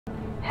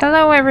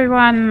Hello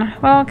everyone,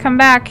 welcome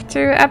back to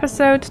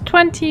episode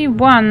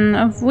 21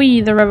 of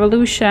We the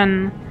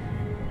Revolution.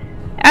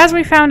 As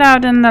we found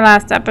out in the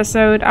last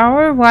episode,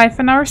 our wife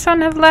and our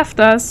son have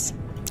left us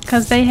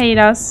because they hate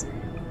us.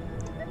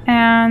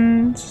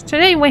 And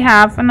today we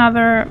have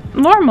another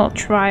normal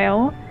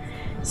trial.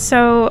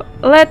 So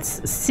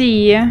let's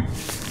see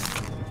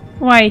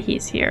why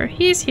he's here.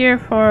 He's here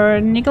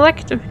for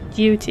neglect of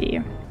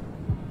duty.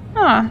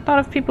 A lot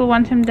of people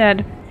want him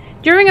dead.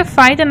 During a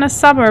fight in the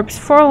suburbs,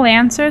 4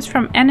 lancers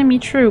from enemy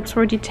troops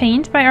were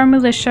detained by our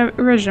militia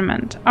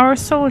regiment. Our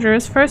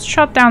soldiers first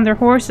shot down their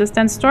horses,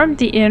 then stormed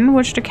the inn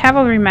which the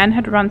cavalrymen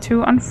had run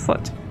to on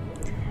foot.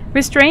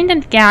 Restrained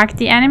and gagged,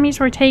 the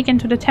enemies were taken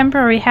to the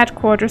temporary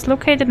headquarters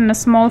located in a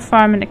small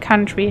farm in the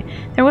country.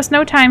 There was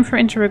no time for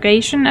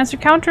interrogation, as the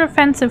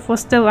counter-offensive was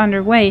still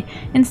underway.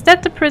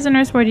 Instead, the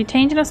prisoners were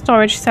detained in a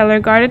storage cellar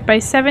guarded by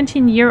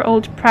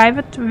 17-year-old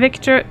Private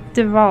Victor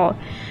Deval.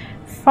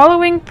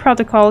 Following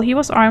protocol, he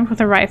was armed with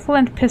a rifle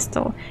and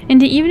pistol. In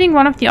the evening,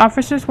 one of the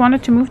officers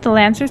wanted to move the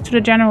lancers to the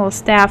general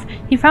staff.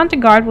 He found the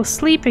guard was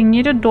sleeping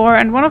near the door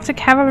and one of the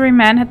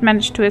cavalrymen had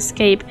managed to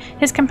escape.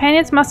 His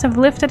companions must have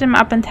lifted him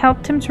up and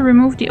helped him to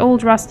remove the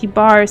old rusty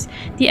bars.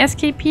 The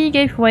SKP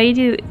gave away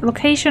the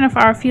location of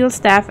our field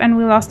staff and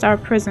we lost our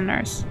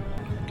prisoners.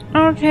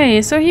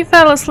 Okay, so he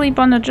fell asleep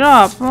on the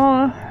job.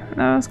 Well,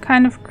 that was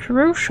kind of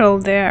crucial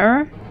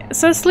there.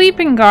 So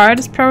sleeping guard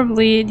is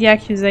probably the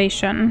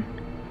accusation.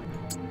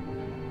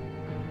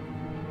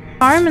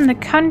 Farm in the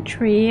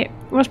country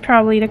was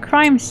probably the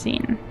crime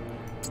scene.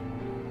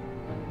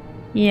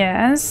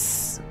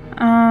 Yes.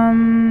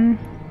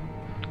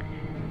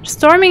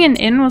 Storming an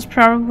inn was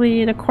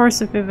probably the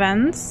course of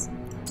events.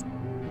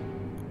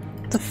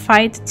 The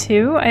fight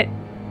too.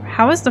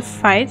 How is the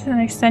fight an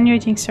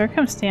extenuating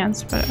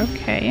circumstance? But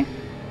okay.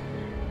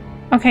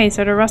 Okay,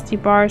 so the rusty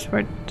bars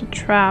were the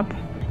trap.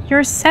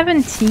 You're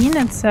 17,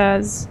 it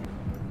says.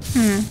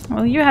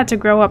 Well, you had to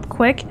grow up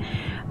quick.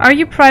 Are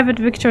you Private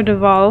Victor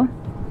Deval?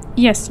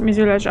 Yes,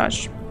 Monsieur le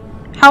Juge.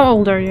 How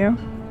old are you?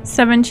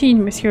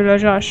 17, Monsieur le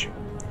Juge.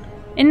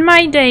 In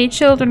my day,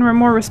 children were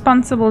more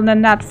responsible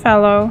than that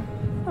fellow.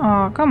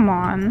 Oh, come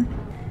on.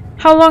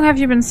 How long have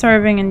you been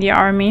serving in the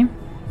army?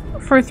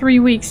 For 3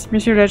 weeks,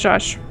 Monsieur le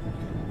Juge.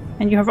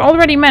 And you have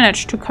already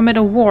managed to commit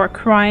a war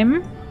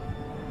crime?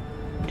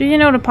 Do you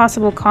know the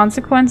possible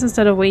consequences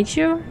that await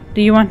you?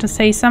 Do you want to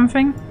say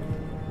something?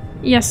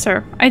 Yes,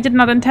 sir. I did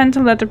not intend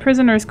to let the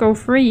prisoners go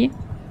free.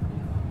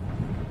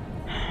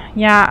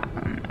 Yeah,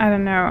 I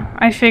don't know.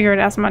 I figured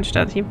as much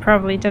that he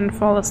probably didn't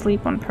fall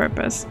asleep on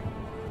purpose.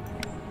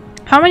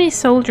 How many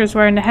soldiers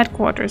were in the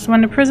headquarters when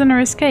the prisoner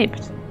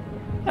escaped?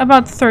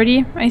 About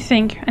 30, I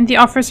think, and the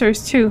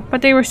officers too,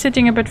 but they were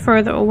sitting a bit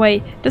further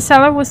away. The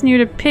cellar was near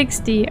the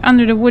pigsty,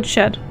 under the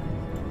woodshed.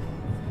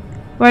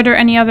 Were there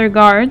any other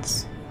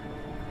guards?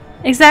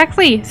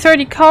 Exactly!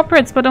 30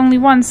 culprits, but only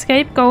one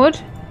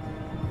scapegoat.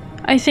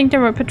 I think they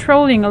were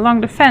patrolling along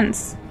the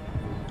fence.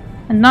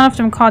 And none of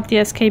them caught the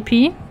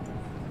SKP?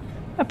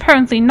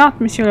 Apparently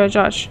not, Monsieur le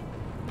Juge.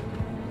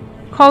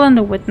 Call in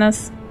the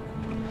witness.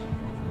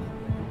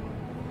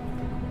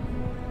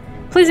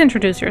 Please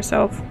introduce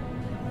yourself.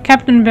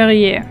 Captain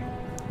Verrier.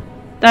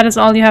 That is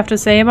all you have to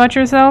say about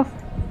yourself?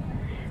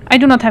 I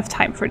do not have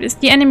time for this.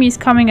 The enemy is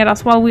coming at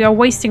us while we are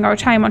wasting our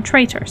time on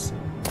traitors.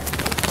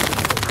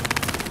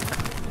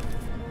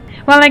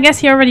 Well, I guess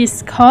he already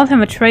called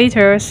him a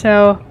traitor,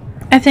 so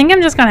I think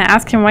I'm just gonna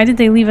ask him why did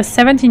they leave a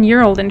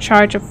 17-year-old in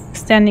charge of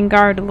standing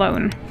guard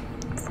alone?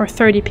 For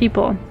 30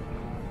 people.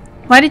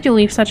 Why did you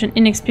leave such an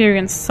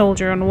inexperienced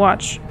soldier on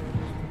watch?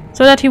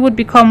 So that he would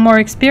become more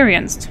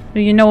experienced. Do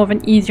you know of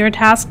an easier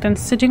task than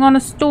sitting on a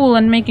stool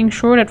and making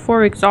sure that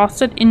 4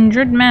 exhausted,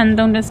 injured men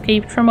don't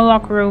escape from a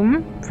locked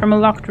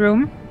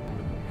room?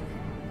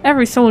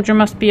 Every soldier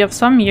must be of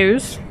some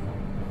use.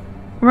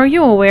 Were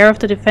you aware of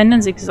the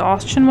defendant's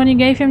exhaustion when you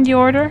gave him the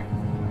order?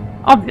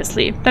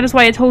 Obviously. That is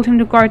why I told him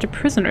to guard the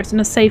prisoners in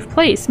a safe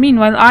place.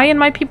 Meanwhile, I and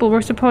my people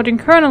were supporting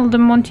Colonel de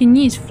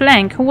Montigny's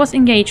flank, who was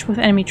engaged with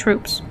enemy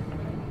troops.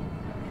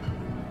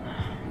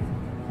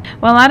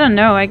 Well, I don't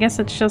know. I guess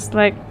it's just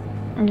like,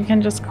 you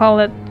can just call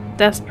it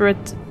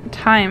desperate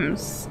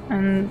times.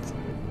 And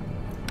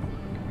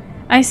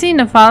I see in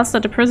the files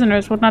that the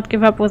prisoners would not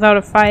give up without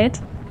a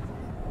fight.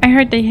 I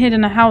heard they hid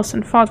in a house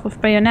and fought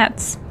with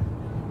bayonets.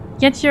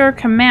 Yet your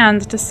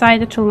command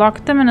decided to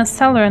lock them in a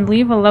cellar and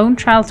leave a lone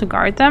child to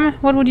guard them?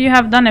 What would you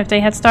have done if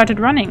they had started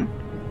running?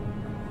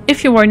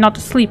 If you were not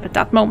asleep at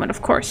that moment,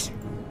 of course.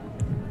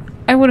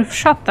 I would have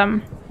shot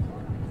them.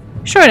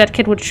 Sure, that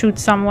kid would shoot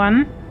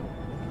someone.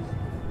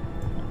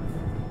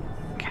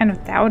 Kind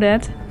of doubt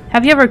it.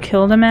 Have you ever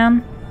killed a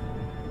man?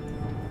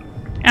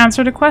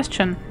 Answer the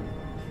question.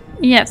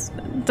 Yes,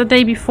 the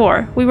day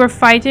before. We were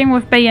fighting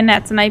with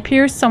bayonets and I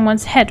pierced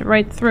someone's head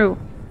right through.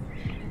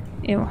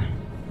 Ew.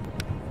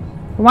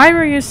 Why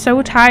were you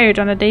so tired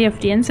on the day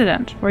of the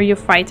incident? Were you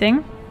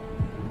fighting?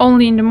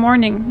 Only in the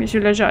morning, Monsieur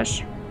le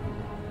Juge.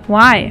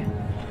 Why?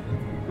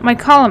 My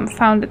column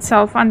found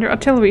itself under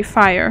artillery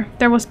fire.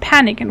 There was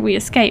panic and we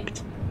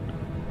escaped.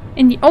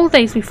 In the old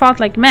days we fought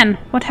like men.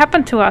 What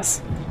happened to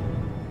us?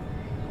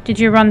 Did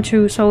you run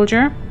too,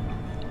 soldier?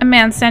 A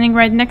man standing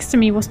right next to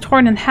me was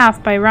torn in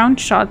half by a round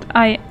shot.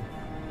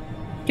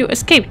 You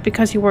escaped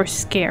because you were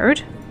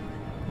scared?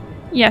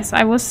 Yes,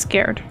 I was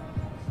scared.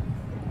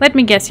 Let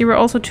me guess, you were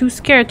also too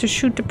scared to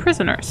shoot the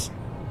prisoners.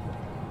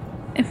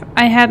 If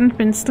I hadn't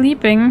been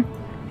sleeping...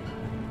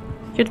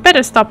 You'd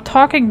better stop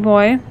talking,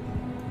 boy.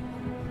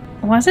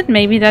 Was it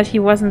maybe that he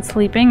wasn't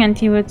sleeping and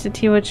he would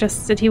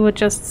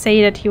just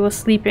say that he was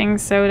sleeping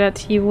so that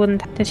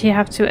he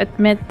have to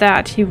admit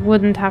that he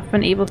wouldn't have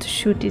been able to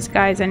shoot these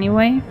guys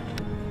anyway?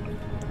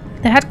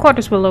 The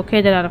headquarters were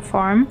located at a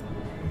farm.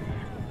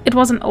 It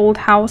was an old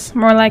house,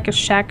 more like a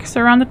shack,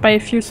 surrounded by a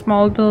few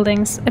small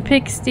buildings, a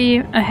pigsty,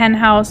 a hen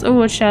house, a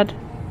woodshed.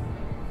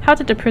 How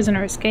did the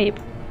prisoner escape?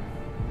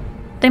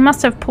 They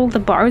must have pulled the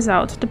bars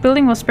out. The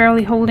building was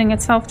barely holding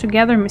itself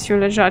together, Monsieur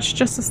le Judge.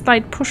 Just a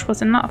slight push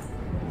was enough.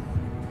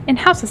 In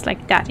houses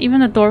like that,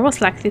 even the door was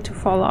likely to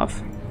fall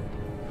off.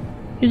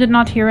 You did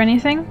not hear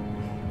anything?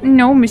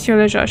 No, Monsieur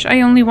le Judge.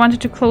 I only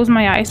wanted to close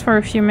my eyes for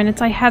a few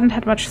minutes. I hadn't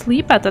had much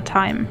sleep at the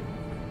time.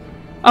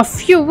 A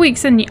few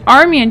weeks in the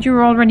army and you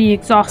were already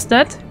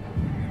exhausted?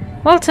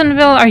 Well,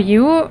 Tinville, are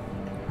you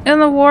in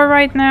the war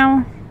right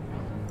now?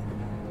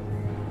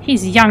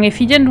 He's young. If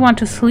he didn't want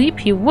to sleep,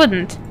 he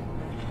wouldn't.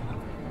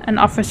 An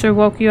officer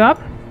woke you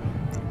up?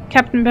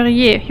 Captain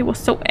Berrier. He was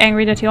so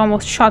angry that he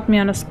almost shot me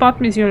on the spot,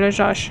 Monsieur le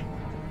Judge.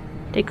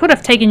 They could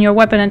have taken your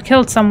weapon and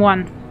killed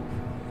someone.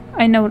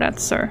 I know that,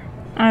 sir.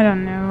 I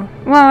don't know.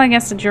 Well, I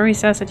guess the jury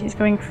says that he's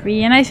going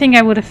free, and I think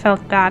I would have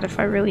felt bad if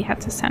I really had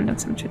to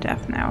sentence him to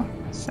death now.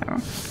 So,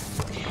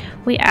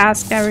 we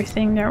asked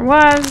everything there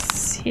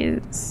was.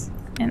 He's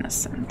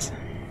innocent.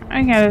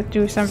 I gotta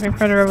do something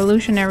for the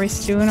revolutionaries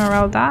soon, or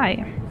I'll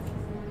die.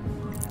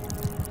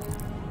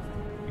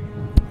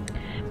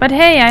 But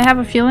hey, I have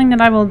a feeling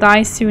that I will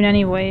die soon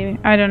anyway.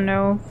 I don't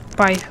know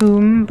by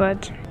whom,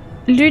 but...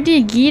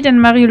 Ludie Guide and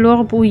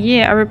Marie-Laure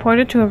Brouillet are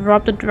reported to have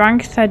robbed a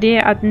drunk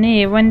Thaddeus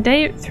Adnet. When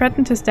they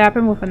threatened to stab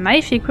him with a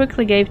knife, he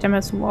quickly gave them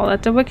his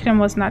wallet. The victim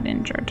was not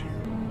injured.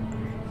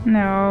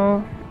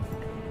 No.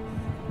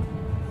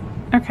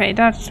 Okay,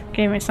 that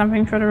gave me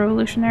something for the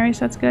revolutionaries,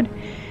 that's good.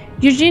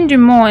 Eugene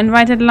Dumont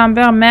invited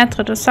Lambert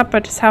Maître to supper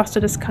at his house to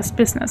discuss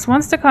business.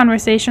 Once the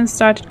conversation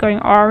started going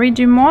awry,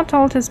 Dumont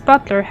told his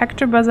butler,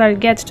 Hector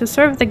Bazalgette, to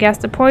serve the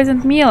guest a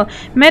poisoned meal.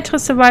 Maître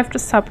survived the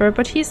supper,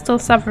 but he's still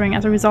suffering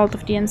as a result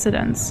of the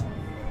incidents.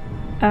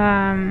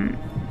 Yeah,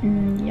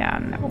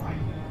 no.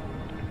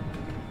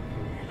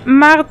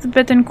 Marthe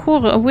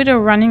Bettencourt, a widow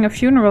running a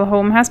funeral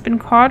home, has been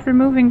caught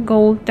removing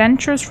gold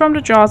dentures from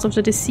the jaws of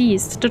the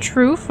deceased. The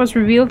truth was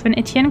revealed when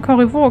Etienne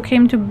Corriveau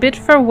came to bid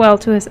farewell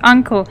to his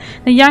uncle.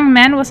 The young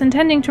man was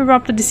intending to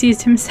rob the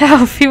deceased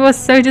himself. He was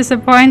so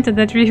disappointed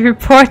that we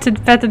reported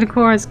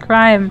Bettencourt's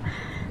crime.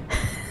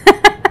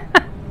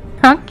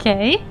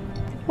 Okay.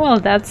 Well,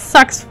 that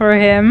sucks for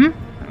him.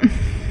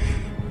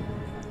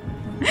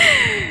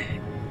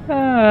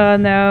 Oh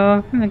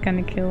no, I'm not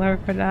gonna kill her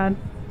for that.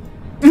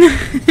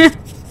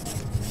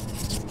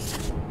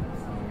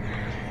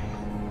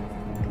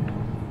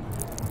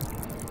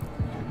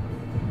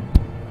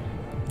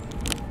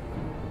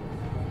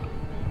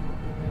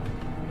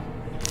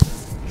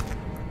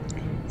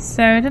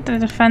 So, did the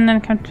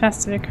defendant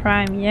confess to the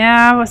crime?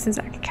 Yeah. Was this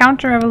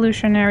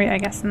counter-revolutionary? I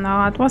guess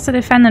not. Was the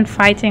defendant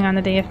fighting on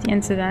the day of the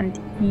incident?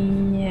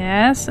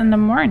 Yes, in the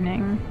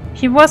morning.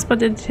 He was, but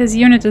his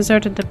unit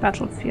deserted the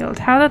battlefield.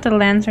 How did the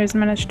Lancers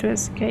manage to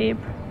escape?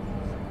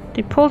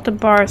 They pulled the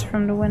bars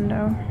from the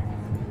window.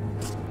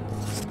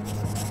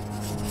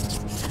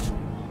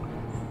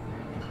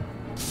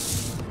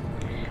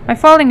 By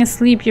falling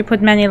asleep, you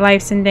put many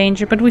lives in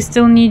danger, but we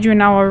still need you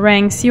in our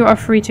ranks. You are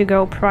free to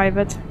go,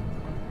 Private.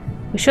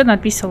 We should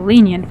not be so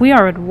lenient. We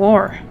are at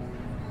war.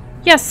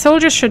 Yes,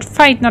 soldiers should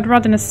fight, not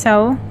rot in a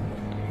cell.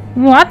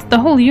 What? The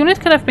whole unit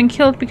could have been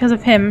killed because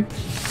of him.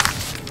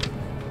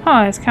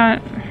 Oh, it's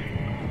kind of...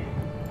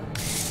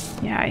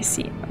 Yeah, I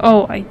see.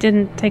 Oh, I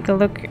didn't take a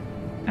look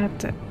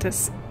at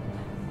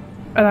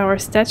at our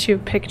statue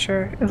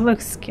picture. It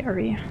looks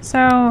scary.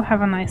 So,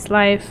 have a nice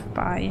life.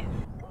 Bye.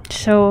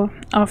 So,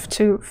 off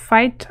to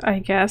fight, I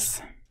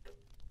guess.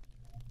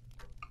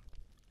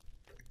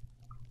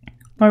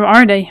 Where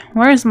are they?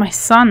 Where is my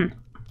son?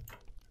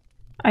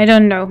 I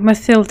don't know.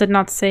 Mathilde did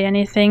not say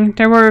anything.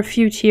 There were a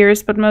few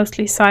tears, but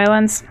mostly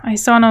silence. I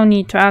saw no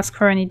need to ask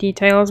for any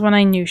details when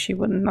I knew she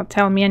would not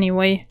tell me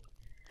anyway.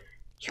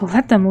 You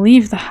let them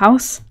leave the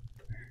house?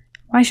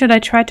 Why should I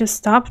try to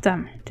stop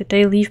them? Did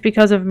they leave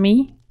because of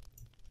me?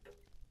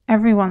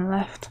 Everyone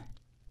left.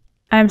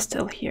 I'm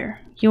still here.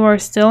 You are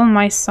still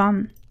my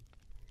son.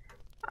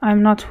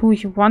 I'm not who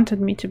you wanted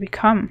me to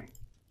become.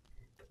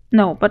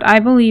 No, but I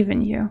believe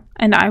in you,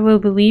 and I will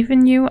believe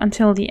in you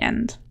until the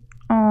end.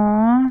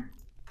 Aww.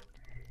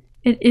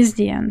 It is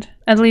the end,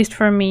 at least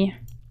for me.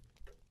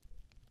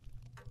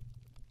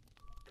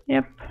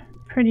 Yep,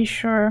 pretty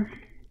sure.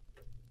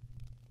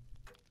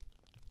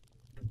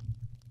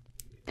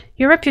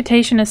 Your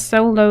reputation is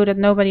so low that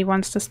nobody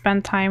wants to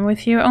spend time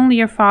with you. Only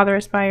your father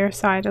is by your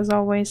side, as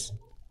always.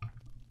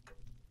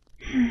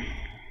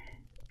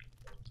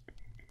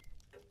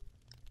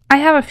 I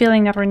have a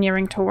feeling that we're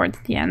nearing towards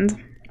the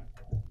end.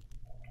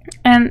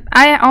 And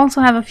I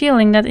also have a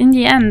feeling that in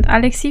the end,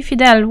 Alexis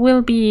Fidèle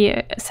will be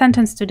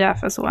sentenced to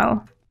death as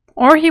well.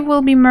 Or he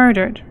will be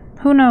murdered.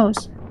 Who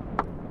knows?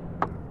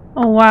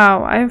 Oh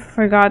wow, I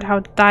forgot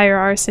how dire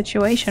our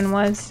situation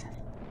was.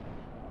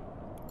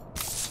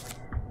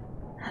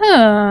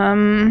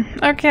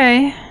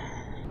 Okay.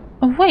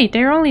 Oh wait,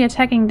 they're only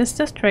attacking this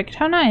district.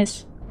 How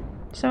nice.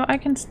 So I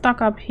can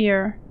stock up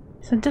here.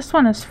 So this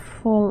one is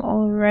full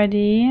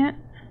already.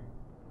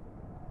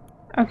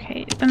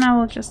 Okay, then I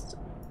will just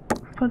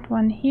put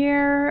one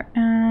here.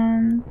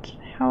 And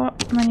how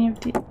many of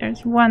these?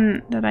 There's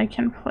one that I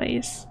can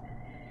place.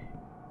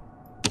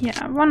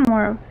 Yeah, one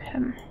more of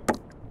him.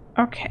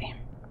 Okay.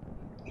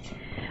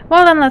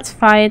 Well then, let's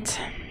fight.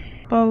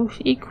 Both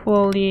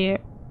equally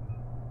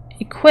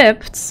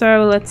equipped,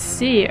 so let's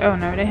see. Oh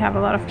no, they have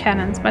a lot of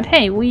cannons, but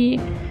hey, we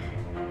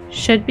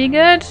should be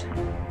good.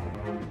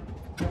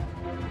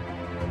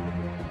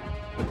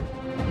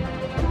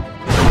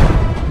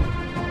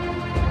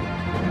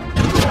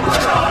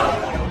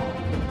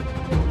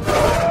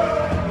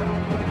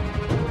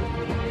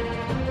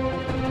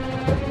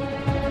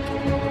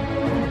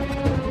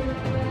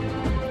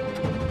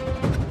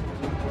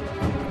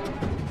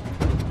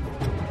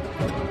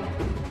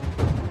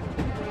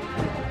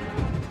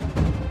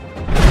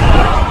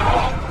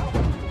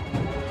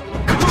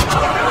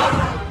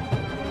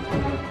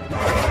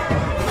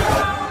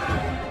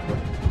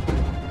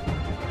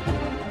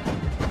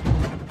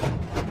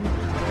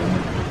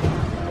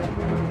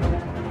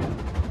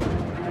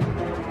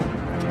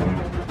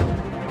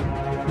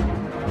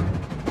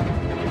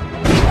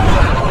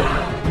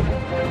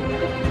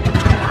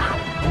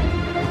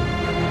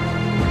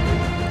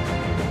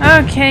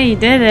 Okay,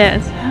 did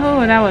it.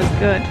 Oh, that was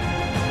good.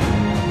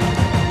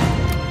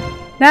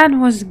 That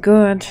was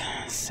good.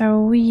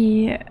 So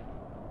we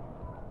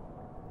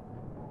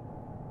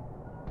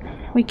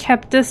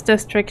kept this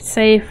district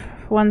safe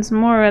once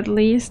more at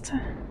least.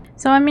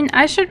 So I mean,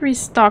 I should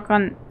restock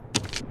on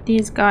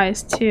these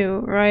guys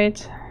too,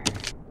 right?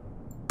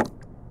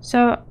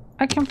 So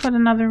I can put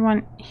another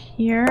one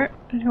here.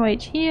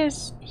 Wait,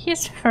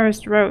 he's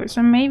first row,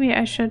 so maybe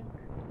I should,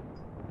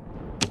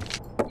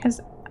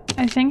 because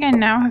I think I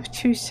now have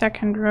 2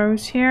 second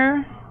rows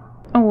here.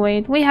 Oh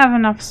wait, we have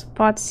enough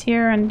spots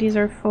here and these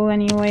are full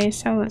anyway,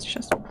 so let's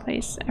just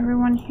place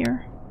everyone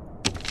here.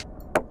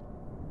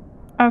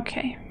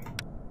 Okay.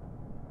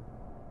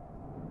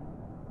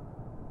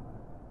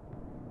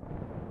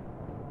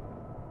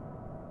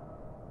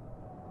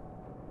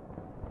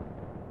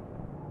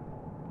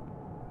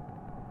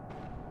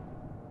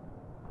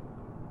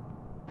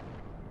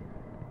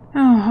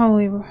 Oh,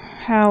 holy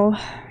hell.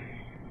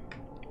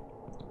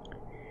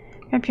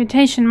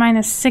 Reputation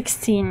minus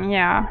 16,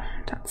 yeah,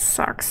 that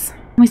sucks.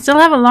 We still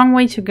have a long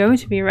way to go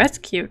to be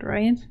rescued,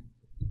 right?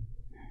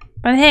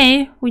 But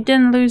hey, we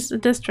didn't lose the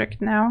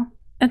district now.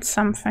 It's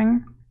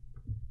something.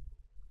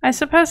 I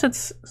suppose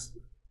it's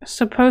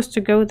supposed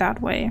to go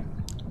that way.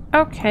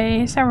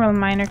 Okay, several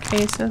minor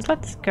cases,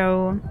 let's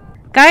go.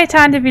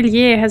 Gaëtan de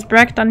Villiers has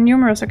bragged on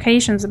numerous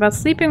occasions about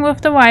sleeping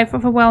with the wife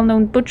of a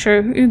well-known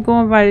butcher,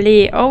 Hugon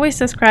Vallée, always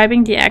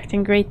describing the act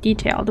in great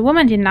detail. The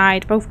woman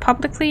denied, both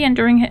publicly and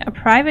during a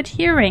private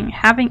hearing,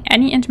 having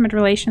any intimate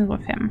relations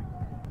with him.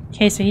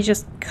 Okay, so he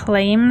just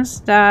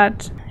claims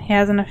that he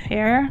has an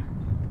affair?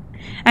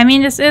 I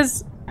mean, this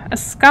is a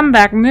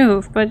scumbag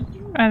move, but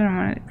I don't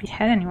want to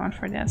behead anyone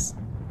for this.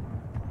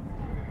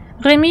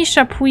 Rémi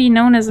Chapuis,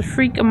 known as a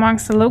freak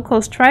amongst the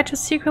locals, tried to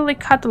secretly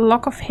cut a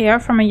lock of hair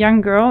from a young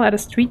girl at a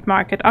street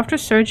market. After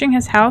searching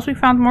his house, we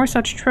found more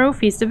such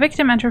trophies. The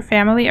victim and her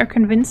family are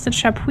convinced that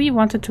Chapuis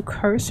wanted to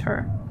curse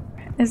her.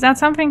 Is that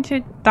something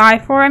to die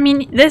for? I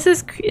mean,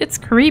 it's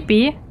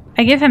creepy.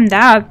 I give him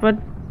that, but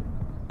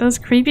does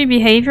creepy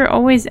behavior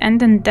always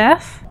end in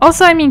death?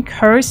 Also, I mean,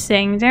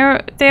 cursing.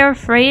 They're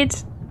afraid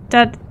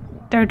that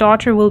their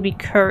daughter will be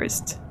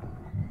cursed.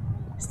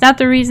 Is that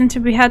the reason to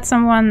behead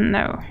someone?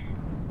 No.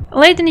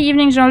 Late in the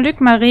evening,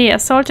 Jean-Luc Marais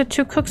assaulted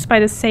 2 cooks by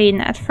the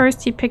Seine. At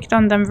first he picked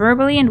on them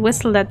verbally and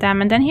whistled at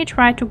them, and then he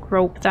tried to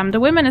grope them.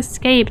 The women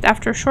escaped.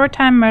 After a short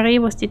time, Marais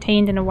was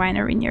detained in a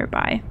winery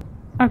nearby.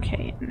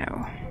 Okay,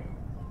 no.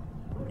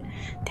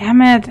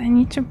 Damn it, I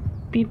need to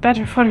be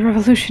better for the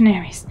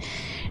revolutionaries.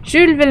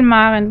 Jules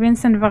Villemar and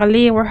Vincent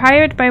Varlet were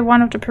hired by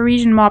one of the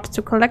Parisian mobs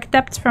to collect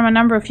debts from a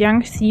number of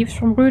young thieves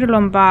from Rue de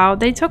Lombard.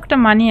 They took the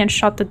money and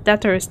shot the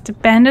debtors. The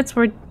bandits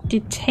were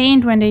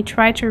detained when they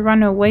tried to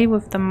run away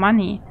with the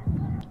money.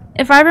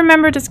 If I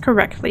remember this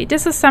correctly,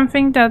 this is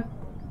something that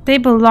they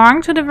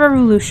belong to the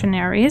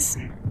revolutionaries.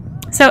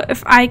 So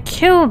if I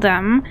kill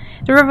them,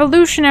 the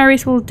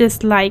revolutionaries will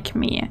dislike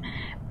me.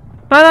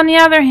 But on the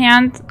other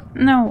hand,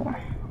 no.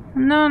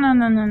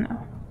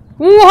 No.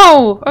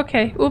 Whoa!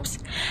 Okay, oops.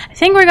 I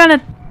think we're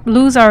gonna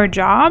lose our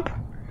job.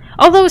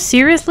 Although,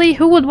 seriously,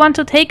 who would want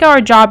to take our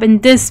job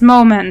in this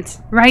moment?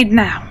 Right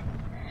now.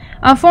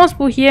 Alphonse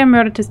Bouhier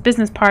murdered his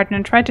business partner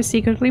and tried to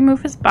secretly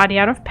move his body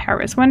out of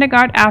Paris. When the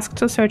guard asked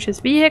to search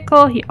his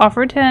vehicle, he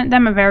offered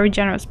them a very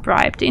generous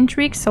bribe. The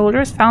intrigued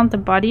soldiers found the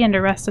body and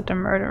arrested the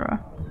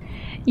murderer.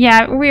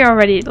 Yeah, we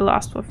already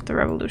lost with the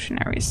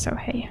revolutionaries, so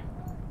hey.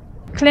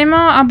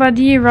 Clément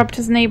Abadie robbed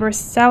his neighbor's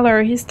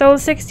cellar. He stole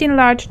 16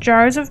 large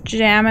jars of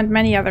jam and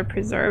many other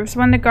preserves.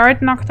 When the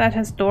guard knocked at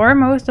his door,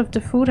 most of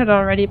the food had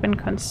already been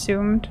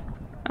consumed.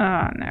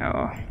 Oh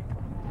no.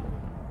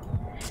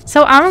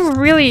 So I'm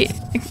really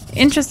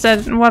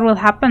interested in what will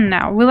happen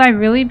now. Will I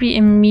really be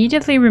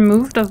immediately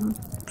removed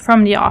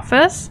from the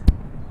office?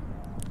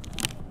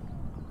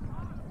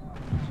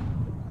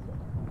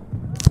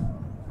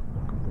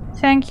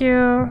 Thank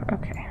you.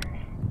 Okay.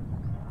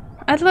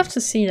 I'd love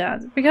to see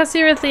that. Because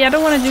seriously, I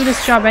don't want to do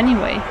this job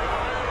anyway.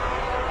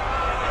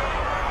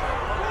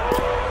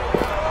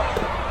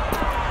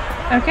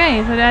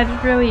 Okay, so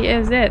that really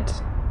is it.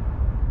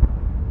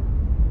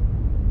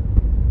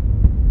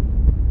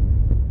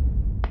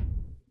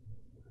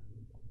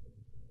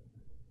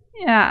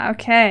 Yeah,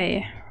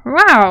 okay.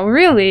 Wow,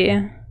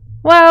 really?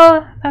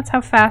 Well, that's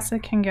how fast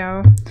it can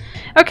go.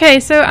 Okay,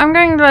 so I'm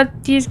going to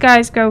let these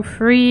guys go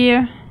free.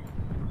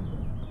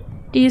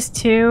 These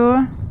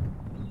two.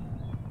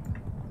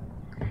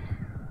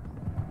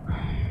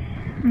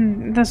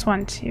 This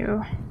one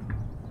too.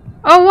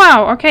 Oh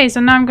wow, okay, so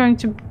now I'm going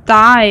to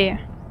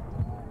die.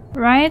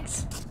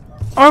 Right?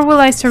 Or will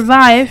I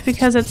survive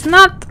because it's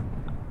not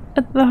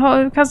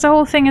because the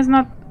whole thing is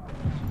not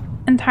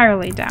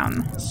entirely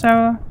down.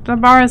 So the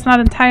bar is not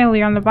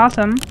entirely on the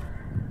bottom.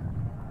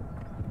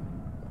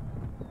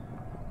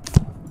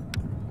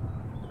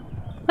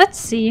 Let's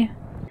see.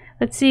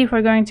 Let's see if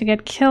we're going to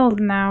get killed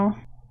now.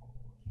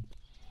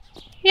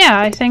 Yeah,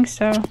 I think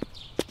so.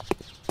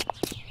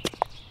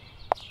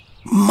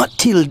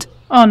 Mathilde!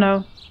 Oh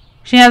no.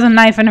 She has a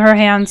knife in her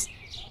hands.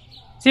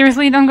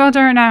 Seriously, don't go to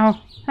her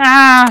now.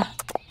 Ah!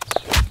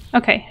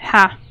 Okay,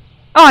 ha.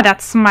 Oh,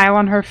 that smile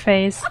on her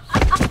face.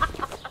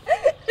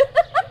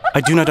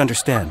 I do not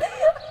understand.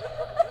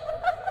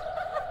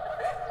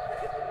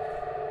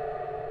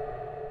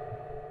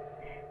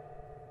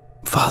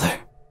 Father?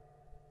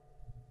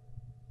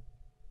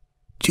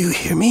 Do you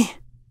hear me?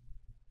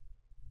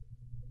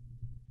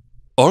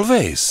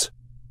 Always.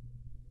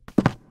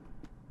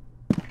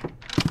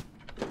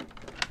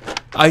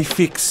 I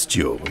fixed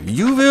you.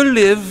 You will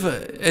live,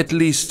 at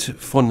least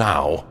for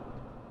now.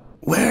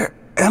 Where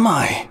am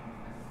I?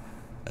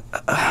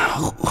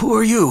 Who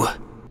are you?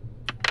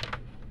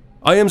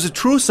 I am the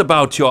truth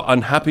about your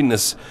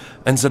unhappiness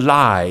and the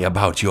lie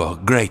about your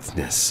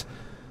greatness.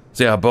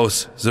 They are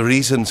both the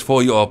reasons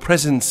for your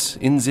presence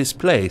in this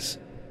place,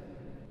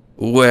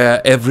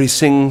 where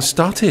everything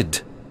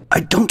started. I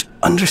don't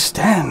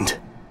understand.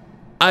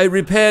 I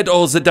repaired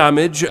all the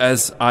damage,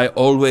 as I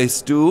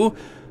always do.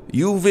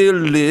 You will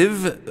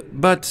live,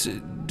 but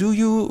do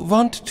you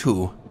want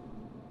to?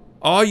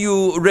 Are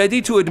you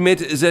ready to admit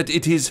that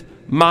it is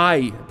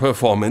my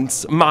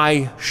performance,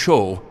 my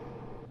show?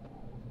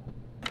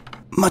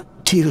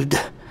 Mathilde,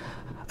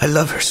 I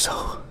love her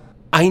so.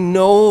 I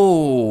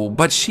know,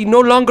 but she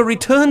no longer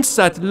returns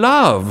that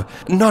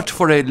love, not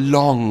for a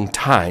long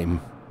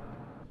time.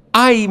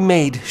 I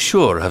made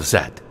sure of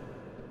that.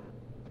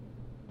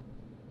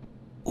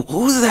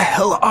 Who the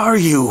hell are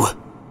you?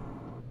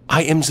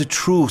 I am the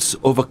truth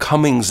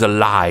overcoming the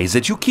lies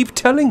that you keep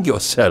telling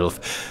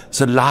yourself.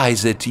 The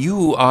lies that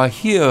you are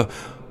here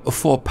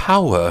for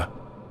power.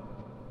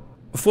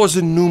 For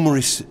the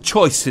numerous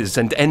choices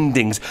and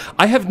endings.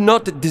 I have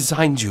not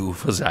designed you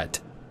for that.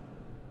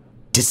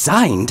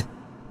 Designed?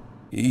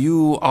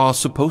 You are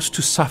supposed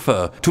to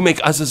suffer, to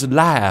make others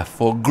laugh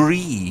or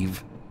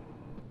grieve.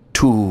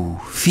 To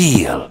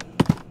feel.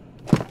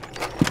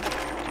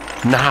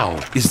 Now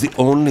is the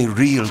only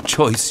real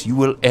choice you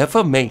will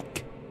ever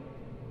make.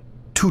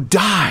 To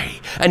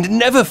die and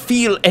never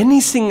feel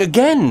anything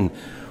again.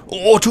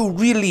 Or to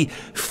really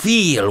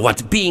feel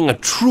what being a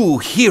true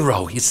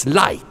hero is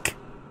like.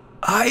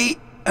 I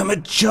am a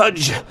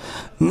judge,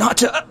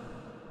 not a...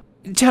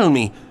 Tell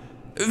me,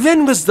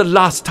 when was the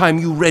last time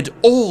you read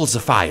all the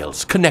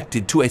files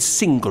connected to a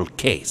single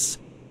case?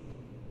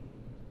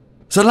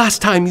 The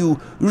last time you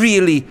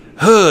really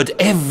heard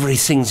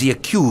everything the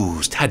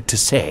accused had to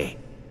say?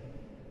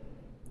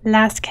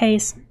 Last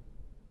case.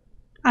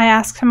 I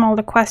asked him all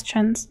the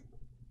questions.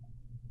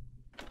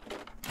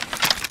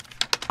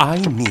 I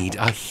need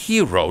a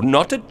hero,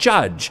 not a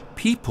judge.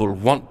 People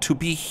want to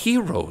be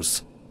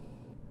heroes.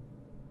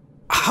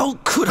 How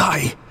could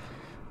I?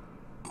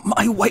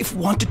 My wife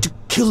wanted to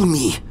kill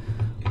me.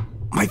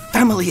 My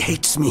family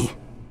hates me.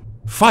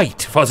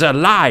 Fight for their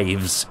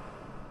lives.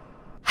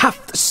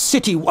 Half the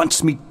city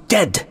wants me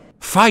dead.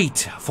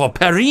 Fight for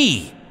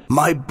Paris.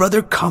 My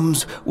brother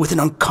comes with an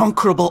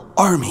unconquerable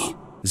army.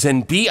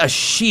 Then be a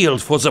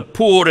shield for the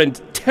poor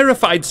and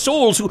terrified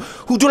souls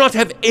who do not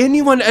have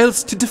anyone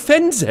else to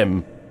defend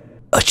them.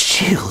 A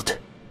shield?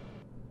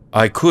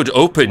 I could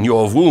open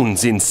your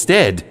wounds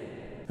instead,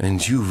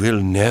 and you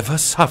will never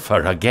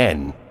suffer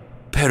again.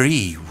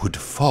 Paris would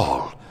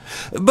fall.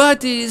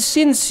 But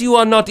since you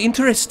are not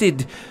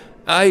interested,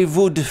 I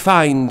would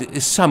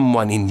find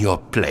someone in your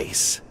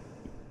place.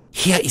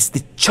 Here is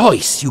the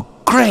choice you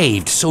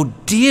craved so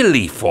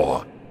dearly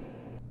for.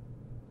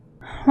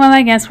 Well,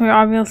 I guess we're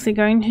obviously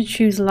going to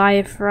choose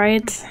life,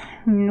 right?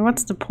 I mean,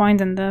 what's the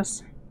point in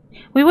this?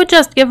 We would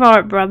just give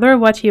our brother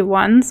what he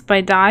wants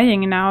by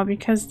dying now,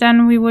 because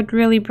then we would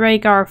really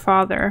break our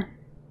father.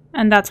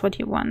 And that's what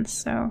he wants,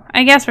 so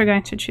I guess we're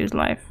going to choose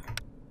life.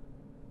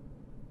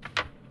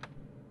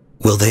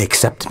 Will they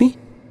accept me?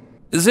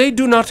 They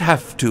do not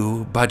have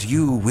to, but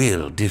you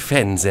will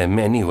defend them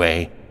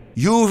anyway.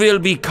 You will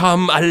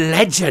become a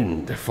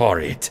legend for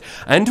it,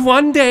 and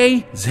one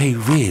day they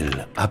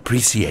will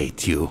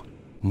appreciate you.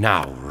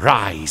 Now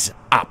rise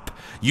up.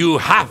 You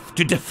have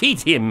to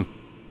defeat him.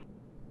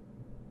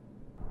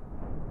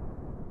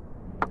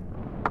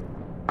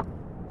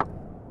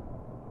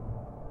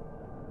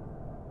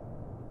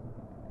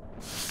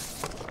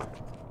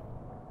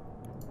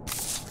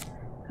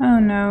 Oh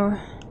no.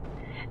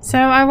 So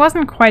I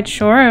wasn't quite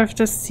sure if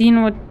this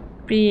scene would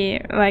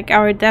be like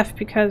our death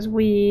because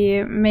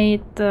we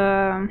made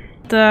the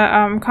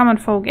common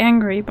folk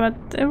angry, but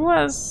it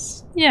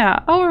was,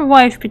 yeah, our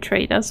wife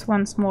betrayed us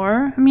once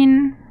more. I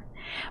mean,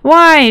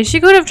 why? She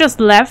could have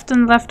just left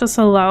and left us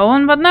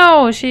alone, but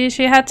no, she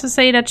had to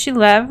say that she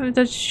left,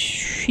 that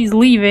she's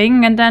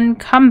leaving, and then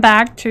come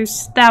back to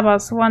stab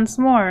us once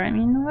more. I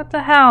mean, what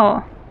the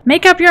hell?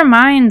 Make up your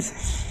mind.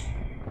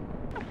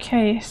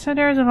 Okay, so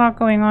there's a lot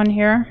going on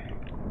here.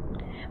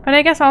 But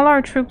I guess all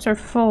our troops are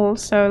full,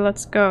 so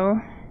let's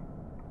go.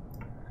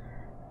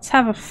 Let's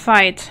have a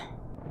fight.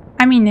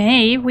 I mean,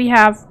 hey, we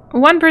have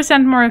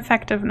 1% more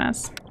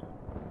effectiveness.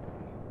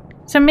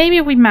 So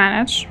maybe we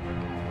manage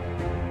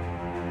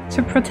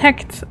to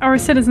protect our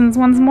citizens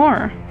once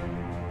more.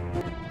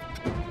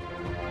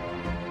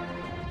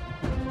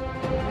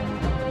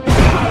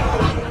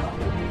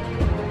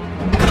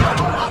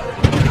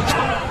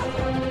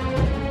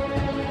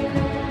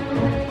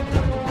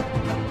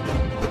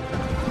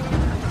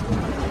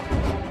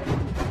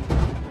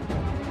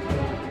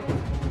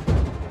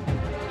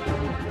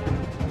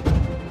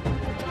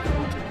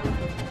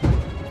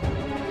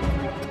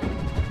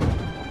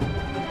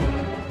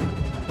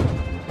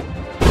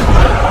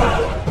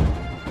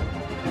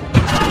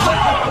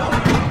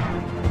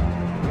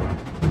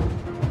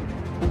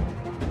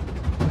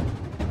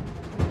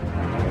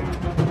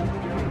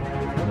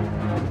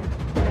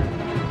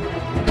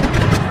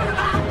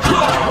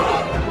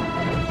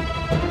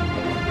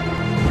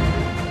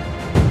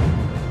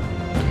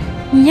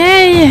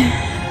 Yay!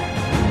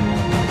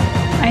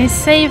 I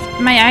saved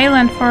my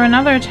island for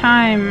another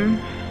time.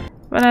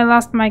 But I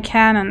lost my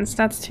cannons,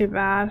 that's too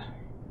bad.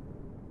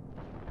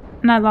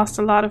 And I lost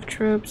a lot of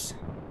troops.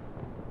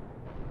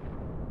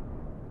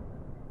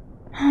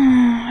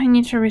 I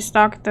need to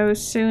restock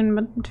those soon,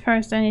 but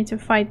first I need to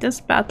fight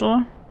this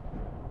battle.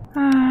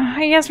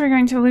 I guess we're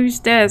going to lose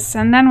this,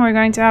 and then we're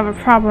going to have a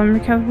problem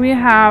because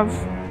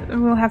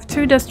we'll have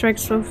 2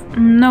 districts with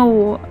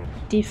no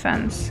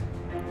defense.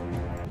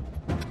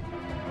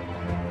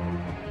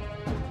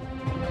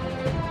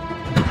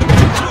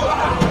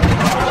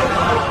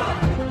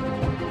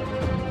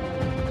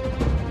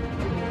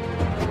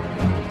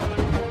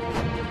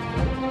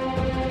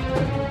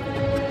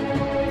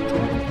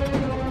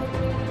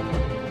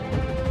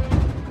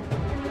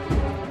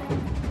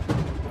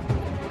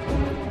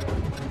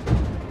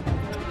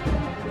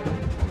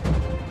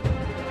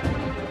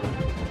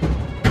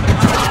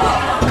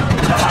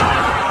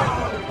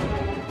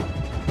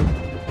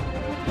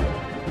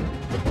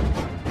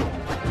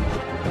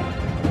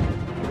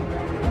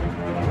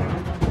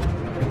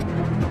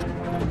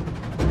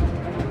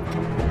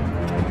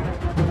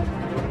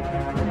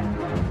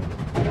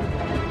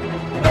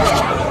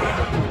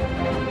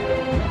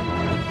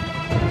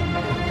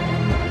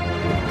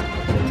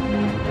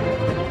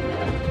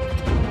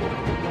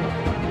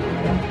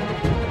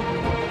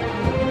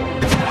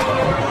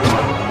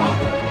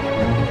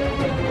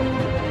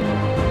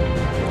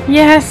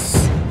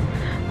 Yes!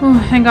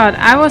 Oh, thank God.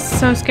 I was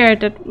so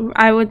scared that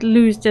I would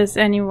lose this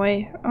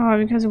anyway. Oh,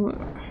 because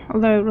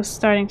although it was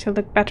starting to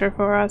look better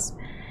for us.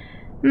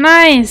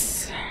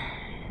 Nice!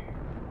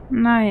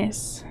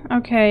 Nice.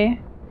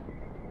 Okay.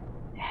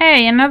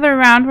 Hey, another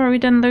round where we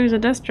didn't lose a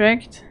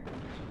district.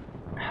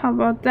 How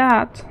about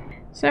that?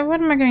 So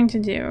what am I going to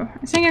do?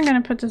 I think I'm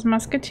going to put this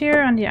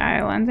musketeer on the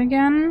island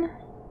again.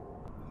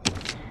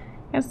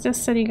 Guess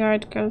this city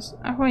guard goes.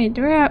 Oh wait,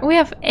 we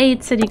have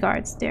 8 city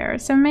guards there,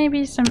 so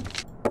maybe some.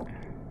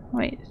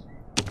 Wait.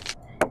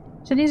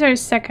 So these are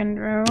second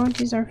row.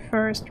 These are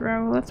first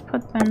row. Let's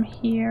put them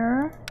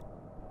here.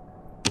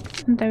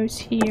 And those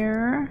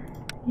here.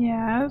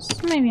 Yes,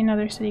 maybe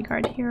another city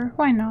guard here.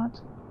 Why not?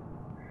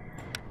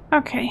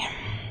 Okay.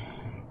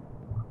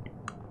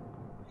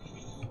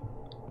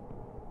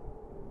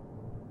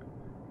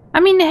 I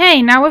mean,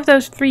 hey, now with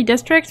those 3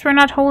 districts, we're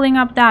not holding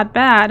up that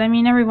bad. I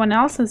mean, everyone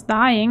else is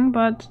dying,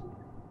 but...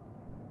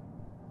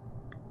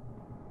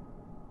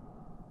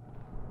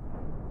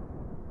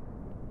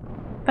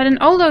 But in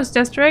all those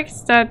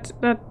districts that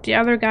the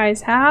other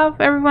guys have,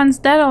 everyone's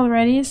dead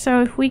already,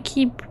 so if we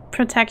keep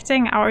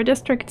protecting our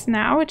districts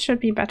now, it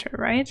should be better,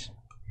 right?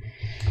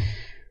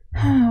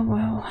 Oh,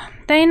 well.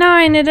 Day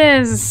 9 it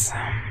is!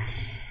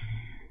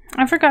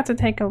 I forgot to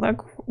take a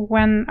look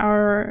when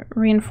our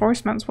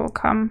reinforcements will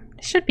come.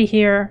 They should be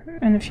here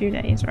in a few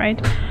days, right?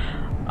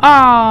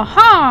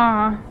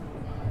 Aha!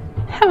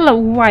 Hello,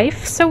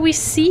 wife. So we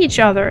see each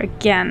other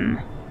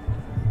again.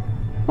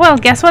 Well,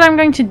 guess what I'm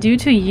going to do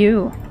to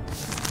you?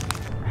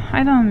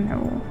 I don't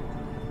know.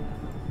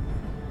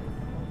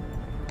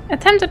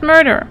 Attempted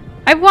murder.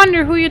 I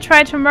wonder who you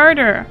tried to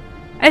murder.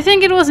 I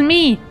think it was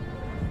me.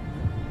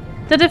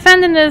 The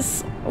defendant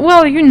is...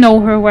 Well, you know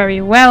her very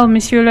well,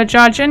 Monsieur le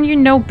Judge, and you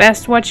know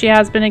best what she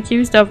has been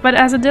accused of, but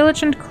as a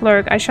diligent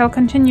clerk, I shall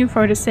continue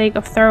for the sake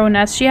of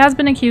thoroughness. She has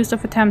been accused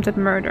of attempted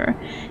murder.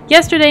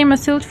 Yesterday,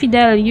 Mathilde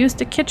Fidèle used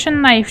a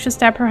kitchen knife to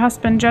stab her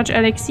husband, Judge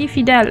Alexis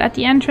Fidèle, at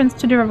the entrance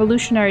to the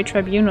Revolutionary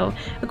Tribunal.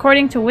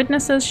 According to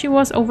witnesses, she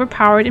was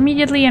overpowered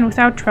immediately and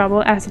without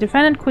trouble, as the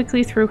defendant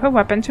quickly threw her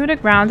weapon to the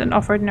ground and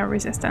offered no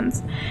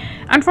resistance.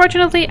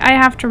 Unfortunately, I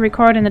have to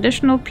record an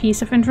additional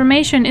piece of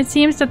information. It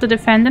seems that the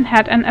defendant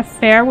had an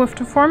affair with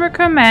the former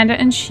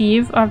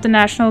Commander-in-Chief of the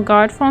National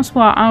Guard,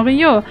 François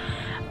Henriot.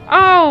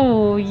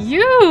 Oh,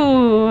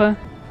 you!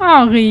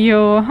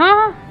 Henriot,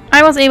 huh?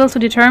 I was able to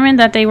determine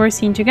that they were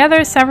seen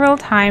together several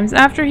times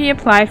after he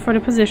applied for the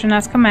position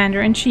as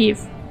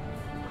Commander-in-Chief.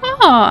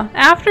 Oh,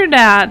 after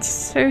that,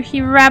 so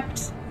he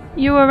wrapped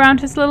you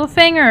around his little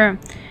finger.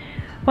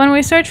 When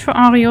we searched for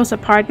Henriot's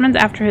apartment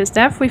after his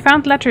death, we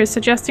found letters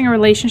suggesting a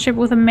relationship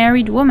with a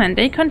married woman.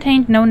 They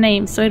contained no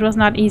names, so it was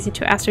not easy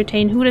to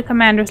ascertain who the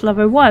commander's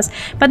lover was,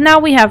 but now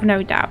we have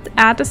no doubt.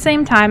 At the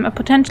same time, a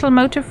potential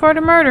motive for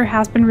the murder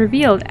has been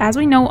revealed. As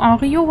we know,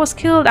 Henriot was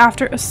killed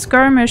after a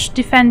skirmish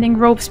defending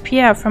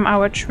Robespierre from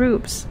our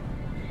troops.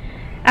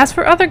 As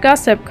for other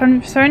gossip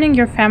concerning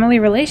your family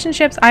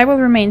relationships, I will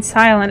remain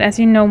silent, as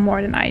you know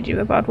more than I do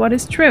about what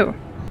is true.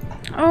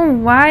 Oh,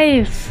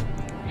 wife.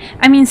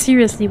 I mean,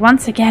 seriously,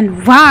 once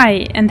again,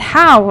 why and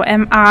how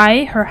am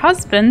I, her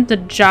husband, the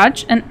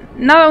judge? And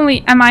not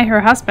only am I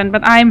her husband,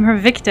 but I am her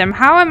victim.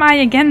 How am I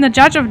again the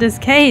judge of this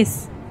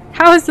case?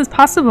 How is this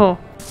possible?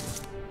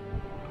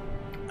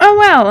 Oh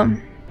well.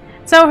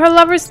 So her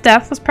lover's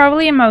death was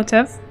probably a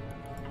motive.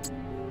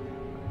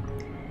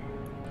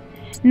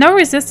 No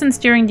resistance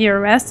during the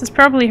arrest is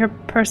probably her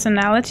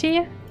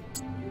personality.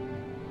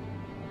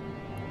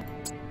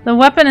 The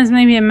weapon is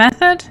maybe a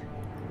method.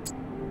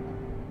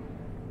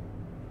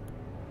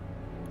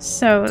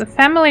 So, the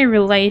family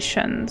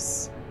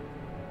relations.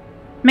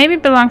 Maybe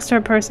it belongs to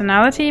her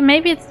personality,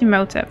 maybe it's the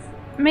motive.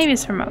 Maybe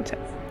it's her motive.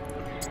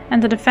 And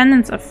the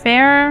defendant's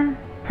affair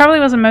probably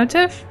was a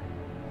motive?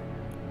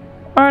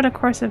 Or the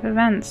course of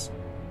events?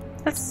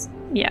 That's...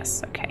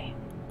 yes, okay.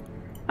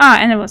 Ah,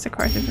 and it was the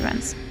course of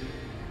events.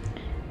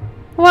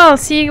 Well,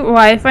 see,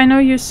 wife, I know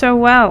you so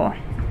well.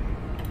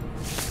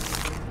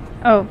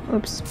 Oh,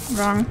 oops,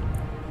 wrong.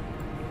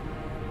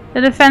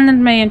 The defendant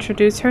may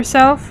introduce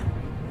herself.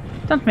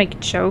 Don't make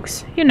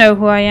jokes. You know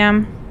who I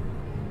am.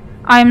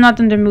 I am not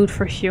in the mood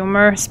for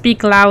humor.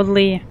 Speak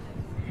loudly.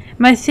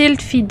 Mathilde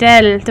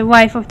Fidèle, the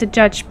wife of the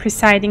judge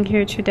presiding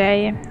here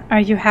today. Are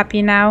you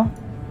happy now?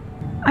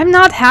 I'm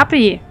not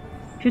happy.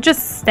 You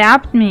just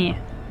stabbed me.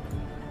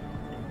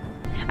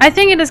 I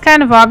think it is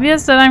kind of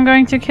obvious that I'm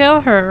going to kill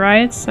her,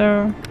 right?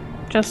 So,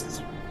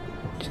 just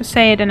to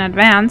say it in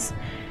advance.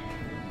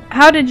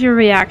 How did you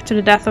react to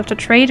the death of the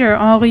traitor,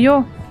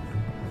 Henriot?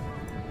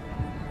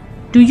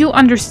 Do you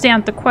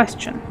understand the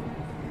question?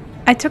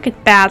 I took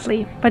it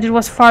badly, but it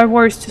was far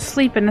worse to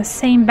sleep in the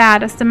same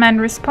bed as the man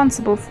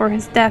responsible for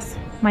his death,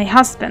 my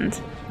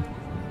husband.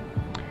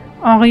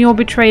 Henriot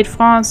betrayed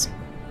France.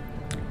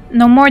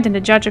 No more than the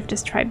judge of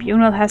this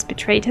tribunal has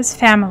betrayed his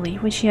family,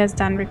 which he has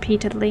done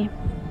repeatedly.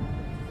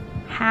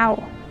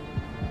 How?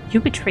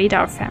 You betrayed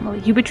our family.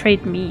 You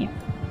betrayed me.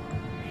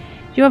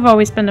 You have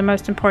always been the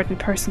most important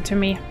person to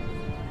me.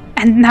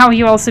 And now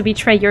you also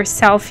betray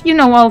yourself. You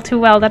know all too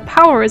well that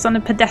power is on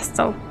a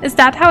pedestal. Is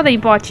that how they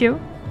bought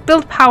you?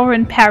 Build power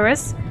in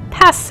Paris?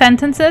 Pass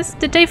sentences?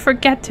 Did they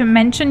forget to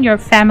mention your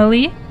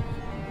family?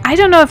 I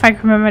don't know if I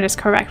remember this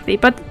correctly,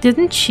 but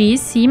didn't she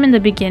seem in the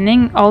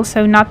beginning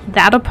also not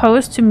that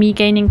opposed to me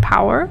gaining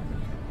power?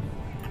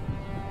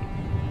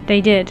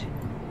 They did.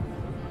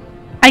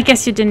 I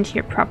guess you didn't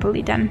hear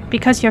properly then,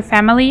 because your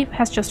family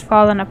has just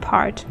fallen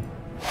apart.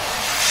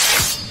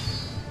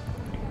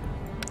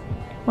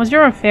 Was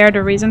your affair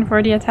the reason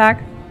for the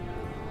attack?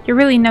 You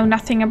really know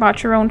nothing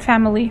about your own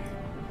family.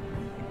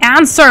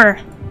 Answer!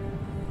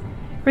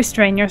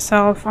 Restrain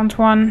yourself,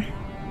 Antoine.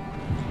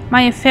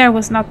 My affair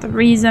was not the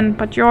reason,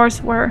 but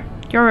yours were.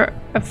 Your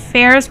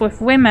affairs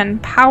with women,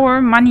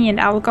 power, money, and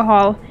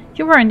alcohol.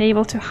 You weren't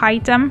able to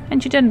hide them,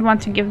 and you didn't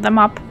want to give them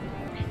up.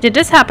 Did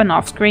this happen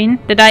off-screen?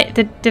 Did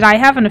I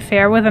have an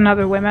affair with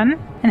another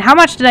woman? And how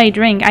much did I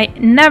drink? I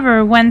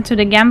never went to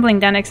the gambling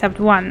den except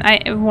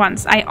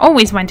once. I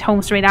always went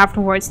home straight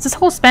afterwards. This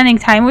whole spending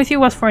time with you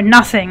was for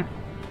nothing.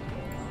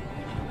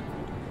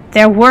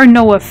 There were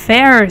no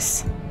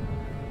affairs.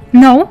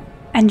 No?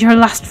 And your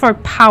lust for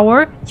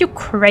power? You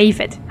crave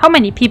it. How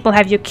many people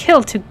have you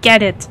killed to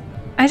get it?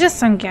 I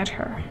just don't get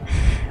her.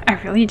 I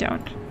really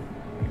don't.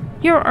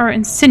 You are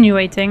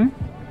insinuating.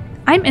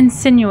 I'm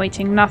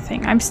insinuating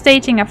nothing. I'm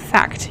stating a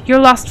fact. Your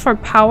lust for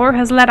power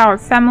has led our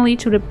family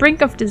to the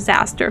brink of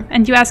disaster.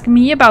 And you ask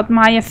me about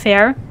my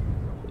affair?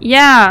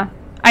 Yeah,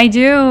 I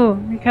do.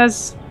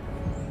 Because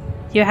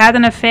you had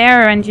an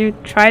affair and you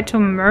tried to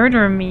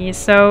murder me.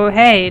 So,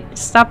 hey,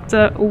 stop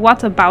the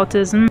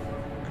whataboutism.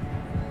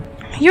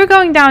 You're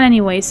going down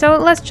anyway, so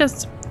let's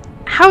just...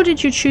 How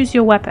did you choose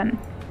your weapon?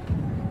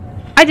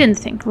 I didn't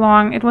think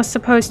long. It was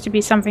supposed to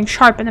be something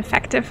sharp and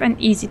effective and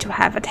easy to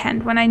have at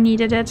hand when I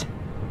needed it.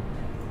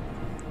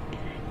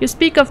 You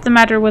speak of the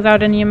matter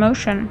without any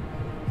emotion.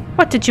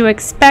 What did you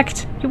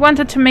expect? You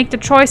wanted to make the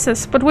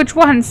choices, but which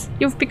ones?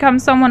 You've become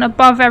someone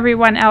above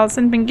everyone else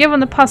and been given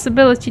the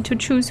possibility to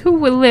choose who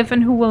will live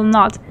and who will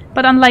not.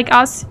 But unlike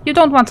us, you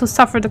don't want to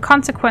suffer the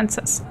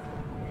consequences.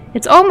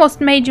 It's almost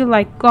made you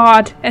like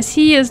God, as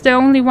he is the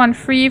only one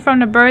free from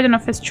the burden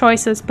of his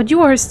choices, but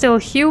you are still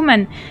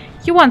human.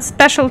 You want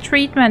special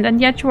treatment,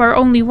 and yet you are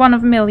only one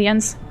of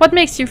millions. What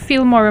makes you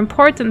feel more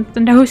important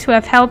than those who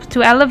have helped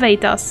to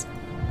elevate us?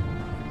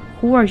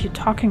 Who are you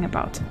talking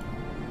about?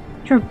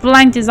 Your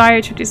blind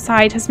desire to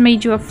decide has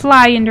made you a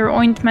fly in their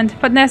ointment,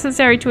 but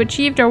necessary to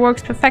achieve their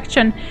work's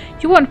perfection.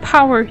 You want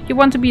power, you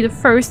want to be the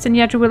first, and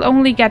yet you will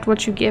only get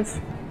what you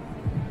give.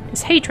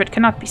 This hatred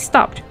cannot be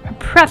stopped. Her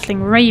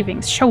prattling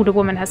ravings show the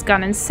woman has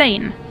gone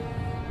insane.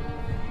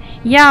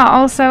 Yeah,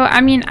 also,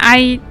 I mean,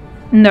 I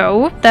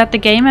know that the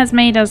game has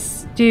made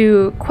us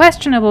do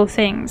questionable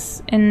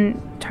things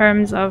in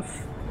terms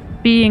of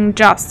being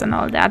just and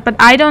all that, but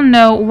I don't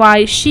know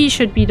why she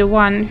should be the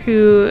one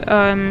who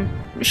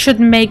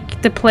should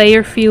make the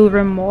player feel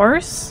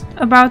remorse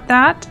about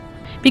that.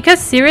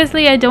 Because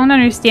seriously, I don't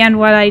understand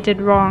what I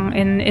did wrong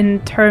in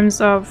terms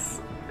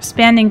of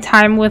spending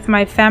time with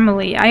my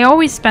family. I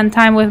always spend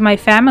time with my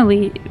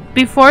family.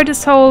 Before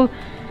this whole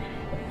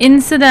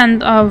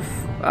incident of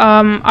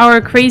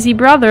our crazy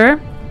brother,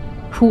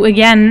 who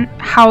again,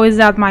 how is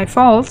that my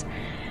fault?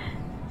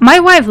 My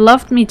wife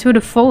loved me to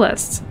the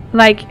fullest.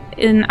 Like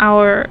in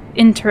our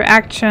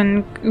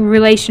interaction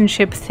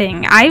relationship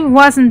thing. I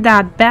wasn't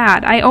that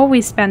bad. I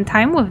always spent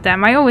time with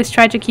them. I always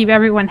tried to keep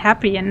everyone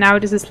happy, and now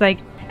this is like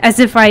as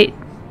if I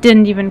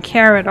didn't even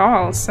care at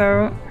all.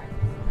 So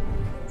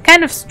it's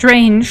kind of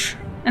strange.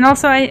 And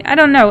also I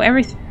don't know,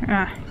 everything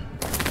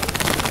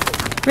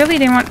really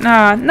they want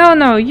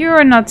no,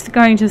 you're not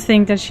going to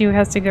think that she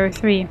has to go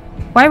free.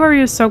 Why were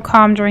you so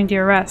calm during the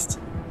arrest?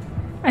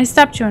 I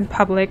stopped you in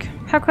public.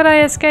 How could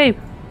I escape?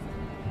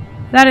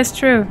 That is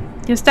true.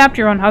 You stabbed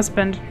your own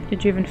husband.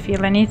 Did you even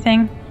feel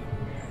anything?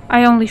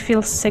 I only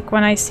feel sick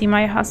when I see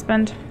my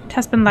husband. It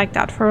has been like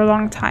that for a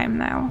long time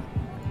now.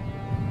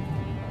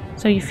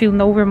 So you feel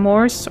no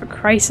remorse or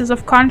crisis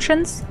of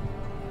conscience?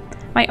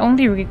 My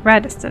only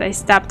regret is that I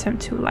stabbed him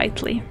too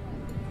lightly.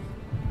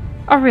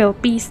 A real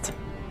beast.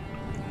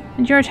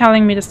 And you're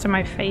telling me this to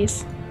my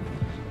face.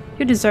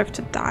 You deserve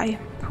to die.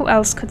 Who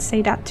else could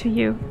say that to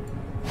you?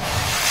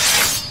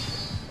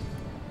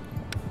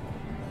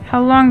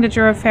 How long did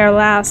your affair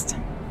last?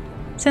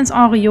 Since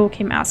Henriot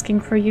came asking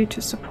for you to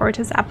support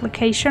his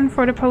application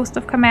for the post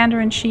of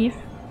Commander-in-Chief.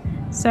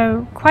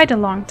 So, quite a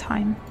long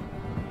time.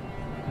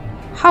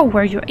 How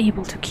were you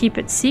able to keep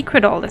it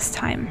secret all this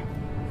time?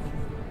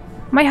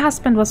 My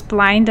husband was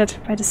blinded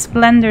by the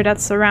splendor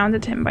that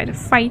surrounded him, by the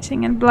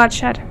fighting and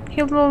bloodshed.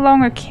 He no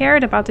longer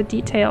cared about the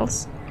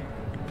details.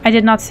 I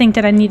did not think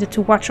that I needed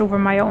to watch over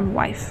my own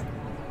wife.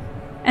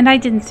 And I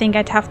didn't think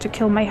I'd have to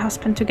kill my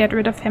husband to get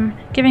rid of him.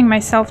 Giving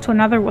myself to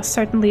another was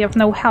certainly of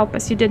no help,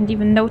 as you didn't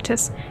even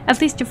notice.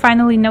 At least you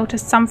finally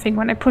noticed something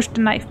when I pushed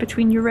the knife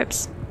between your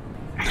ribs.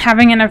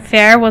 Having an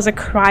affair was a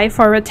cry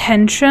for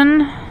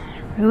attention?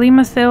 Really,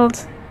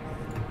 Mathilde?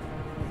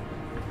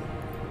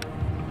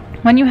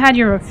 When you had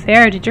your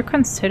affair, did you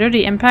consider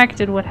the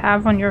impact it would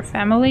have on your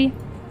family?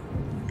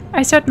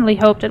 I certainly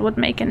hoped it would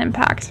make an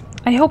impact.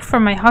 I hoped for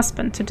my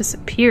husband to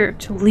disappear,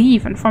 to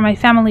leave, and for my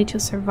family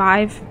to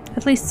survive.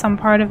 At least some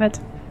part of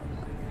it.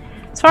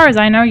 As far as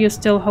I know, you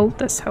still hold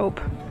this hope.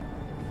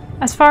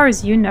 As far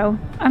as you know,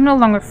 I'm no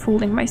longer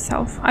fooling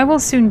myself. I will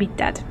soon be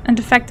dead, and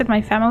the fact that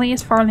my family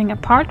is falling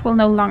apart will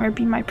no longer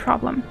be my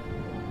problem.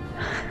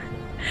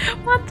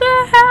 What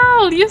the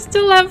hell? You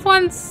still have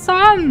one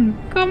son!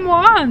 Come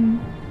on!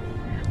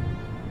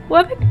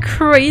 What a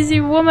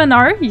crazy woman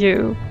are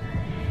you?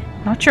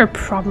 Not your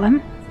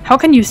problem. How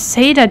can you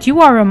say that?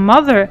 You are a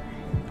mother.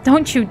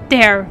 Don't you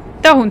dare.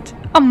 Don't.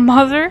 A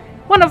mother?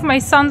 One of my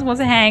sons was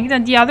hanged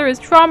and the other is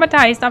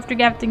traumatized after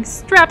getting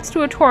strapped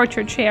to a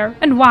torture chair.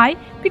 And why?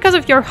 Because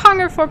of your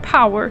hunger for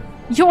power.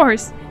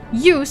 Yours.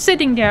 You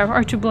sitting there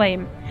are to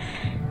blame.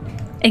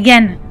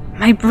 Again,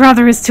 my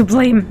brother is to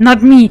blame,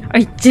 not me.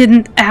 I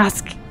didn't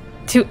ask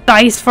to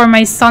dice for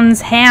my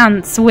son's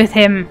hands with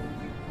him.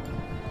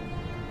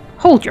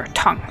 Hold your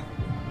tongue.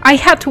 I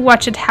had to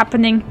watch it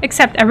happening,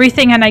 accept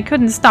everything, and I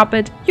couldn't stop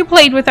it. You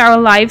played with our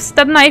lives.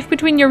 That knife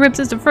between your ribs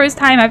is the first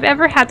time I've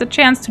ever had the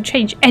chance to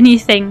change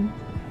anything.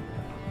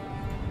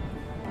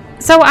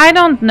 So I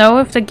don't know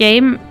if the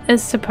game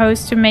is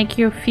supposed to make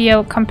you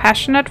feel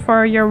compassionate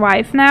for your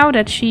wife now,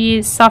 that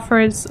she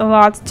suffers a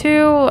lot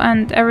too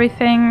and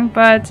everything,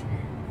 but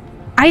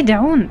I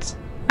don't.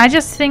 I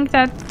just think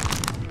that...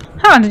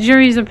 Oh, the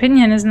jury's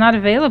opinion is not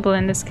available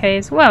in this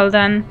case. Well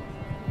then...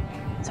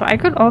 So I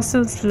could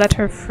also let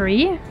her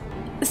free?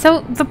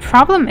 So the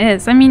problem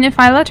is, I mean, if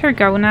I let her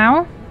go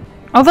now...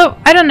 Although,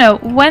 I don't know,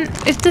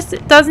 if this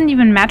doesn't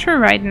even matter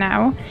right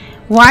now,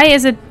 why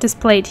is it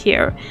displayed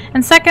here?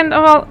 And second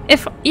of all,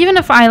 even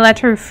if I let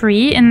her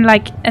free in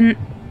like a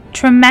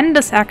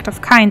tremendous act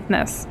of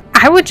kindness,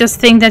 I would just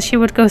think that she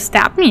would go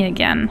stab me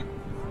again.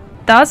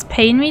 It does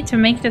pain me to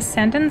make this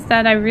sentence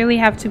that I really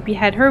have to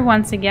behead her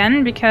once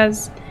again,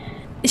 because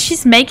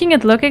she's making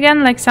it look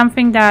again like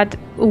something that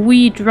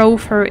we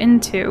drove her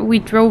into. We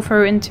drove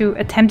her into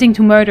attempting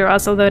to murder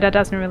us, although that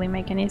doesn't really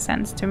make any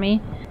sense to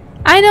me.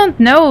 I don't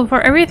know, for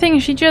everything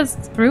she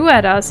just threw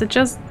at us,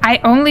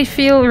 I only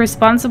feel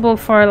responsible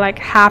for like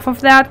half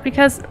of that,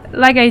 because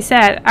like I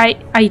said,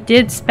 I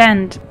did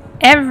spend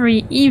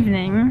every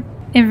evening,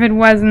 if it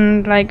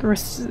wasn't like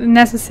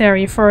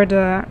necessary for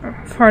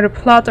the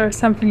plot or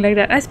something like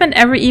that, I spent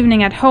every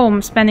evening at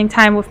home spending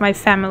time with my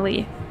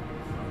family.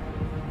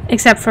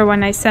 Except for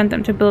when I sent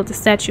them to build the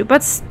statue,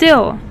 but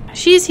still,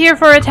 she's here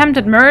for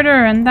attempted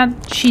murder, and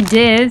that she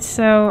did,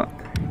 so...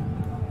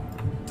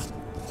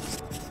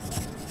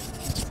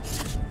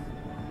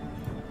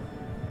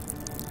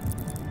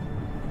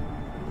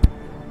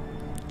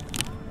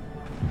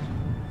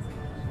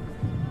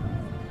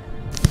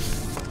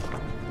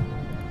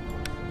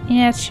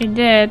 Yes, she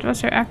did.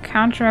 Was her act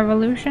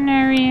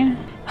counter-revolutionary?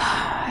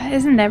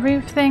 Isn't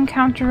everything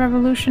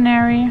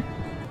counter-revolutionary?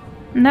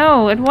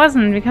 No, it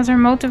wasn't, because her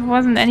motive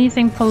wasn't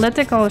anything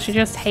political. She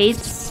just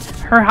hates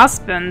her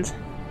husband.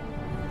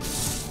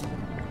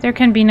 There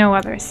can be no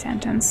other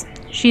sentence.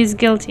 She is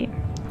guilty.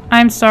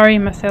 I'm sorry,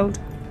 Mathilde.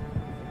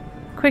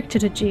 Quick to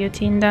the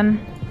guillotine, then.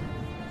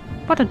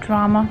 What a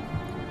drama.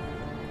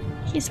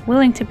 He's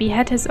willing to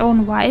behead his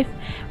own wife.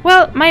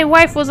 Well, my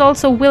wife was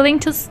also willing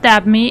to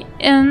stab me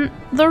in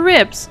the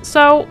ribs,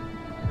 so...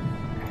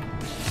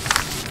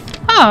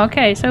 Oh,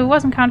 okay, so it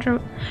wasn't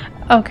counter...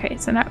 Okay,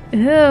 so now...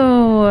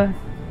 Ew.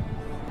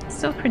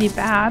 Still pretty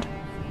bad.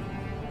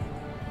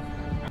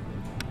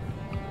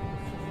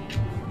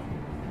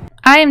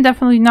 I am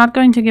definitely not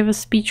going to give a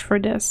speech for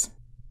this.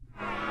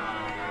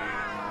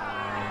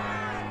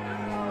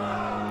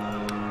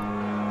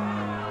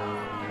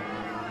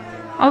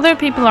 Although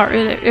people are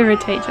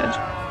irritated,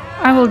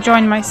 I will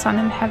join my son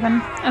in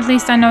heaven. At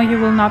least I know you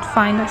will not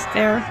find us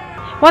there.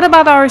 What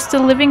about our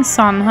still living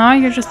son, huh?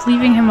 You're just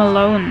leaving him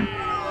alone.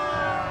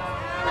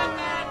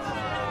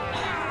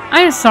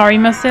 I'm sorry,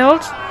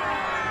 Mathilde.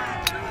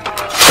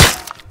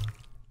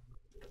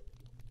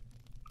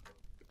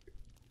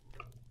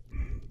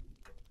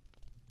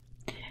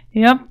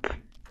 Yep.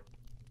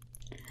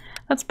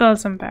 Let's build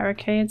some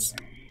barricades.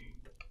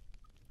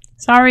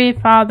 Sorry,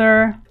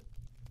 father.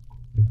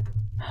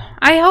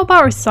 I hope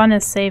our son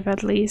is safe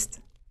at least.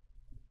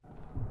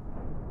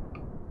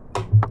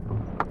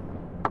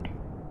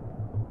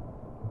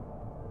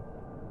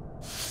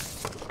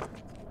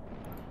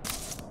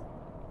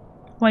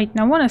 Wait,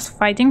 no one is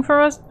fighting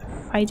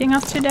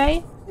us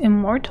today?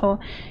 Immortal.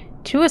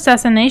 2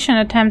 assassination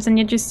attempts and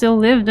yet you still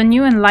live. The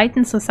new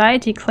enlightened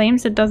society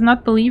claims it does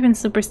not believe in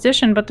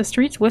superstition, but the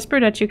streets whisper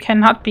that you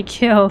cannot be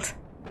killed.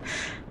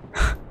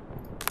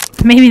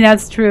 Maybe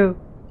that's true.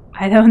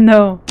 I don't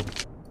know.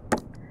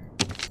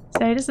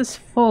 So this is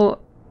full.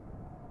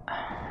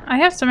 I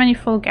have so many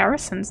full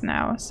garrisons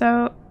now,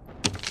 so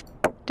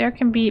there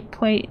can be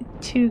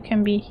 2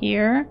 can be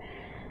here,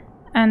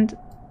 and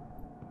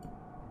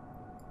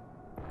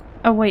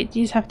oh wait,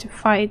 these have to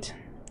fight.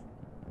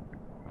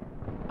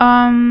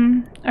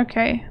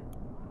 Okay.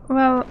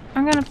 Well,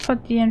 I'm gonna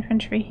put the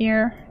infantry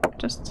here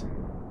just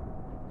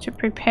to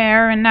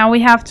prepare, and now we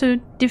have to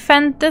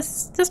defend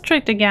this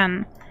district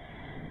again.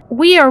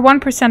 We are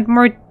 1%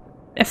 more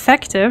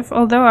effective,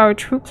 although our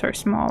troops are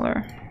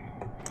smaller.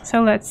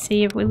 So let's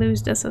see if we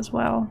lose this as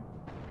well.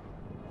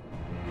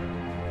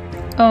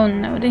 Oh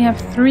no, they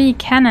have 3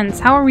 cannons.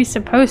 How are we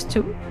supposed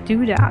to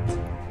do that?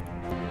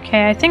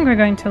 Okay, I think we're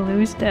going to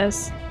lose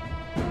this.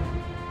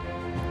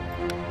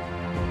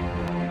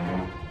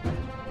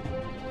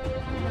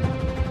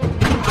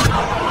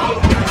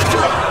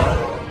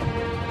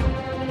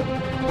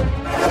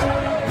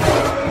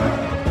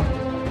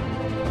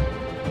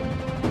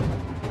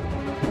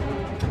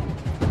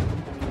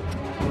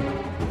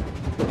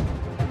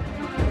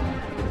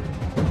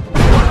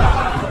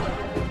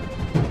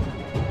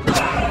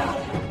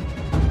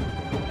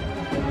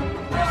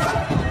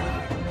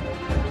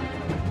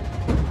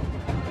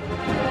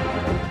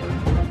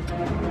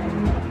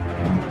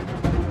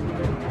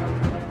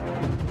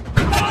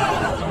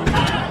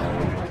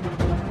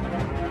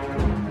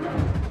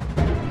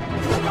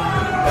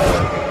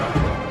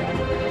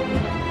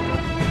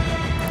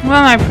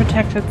 Well, I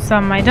protected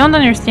some. I don't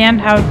understand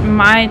how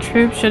my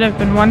troops should have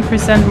been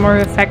 1% more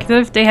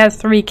effective. They had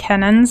 3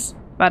 cannons,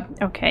 but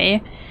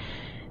okay.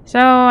 So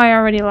I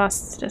already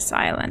lost this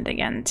island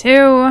again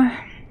too.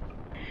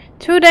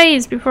 2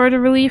 days before the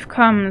relief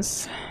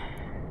comes.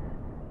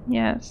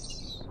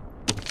 Yes.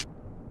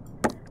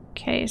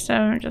 Okay, so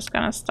I'm just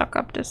gonna stock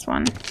up this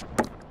one.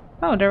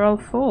 Oh, they're all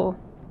full.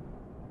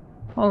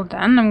 Well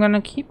then, I'm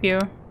gonna keep you.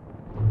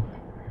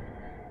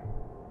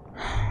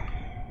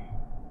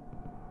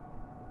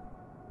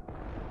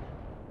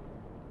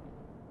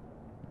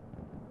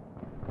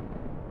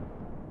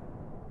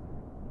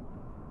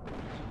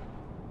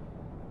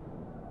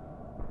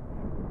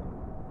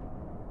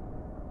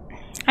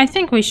 I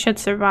think we should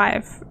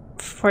survive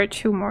for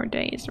 2 more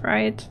days,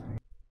 right?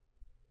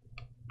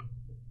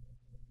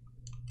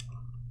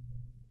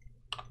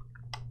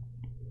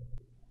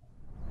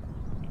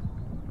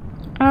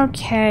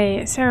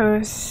 Okay,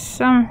 so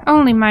some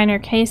only minor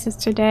cases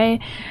today.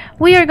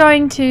 We are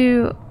going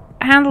to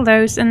handle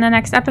those in the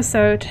next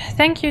episode.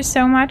 Thank you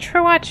so much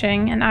for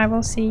watching, and I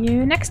will see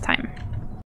you next time.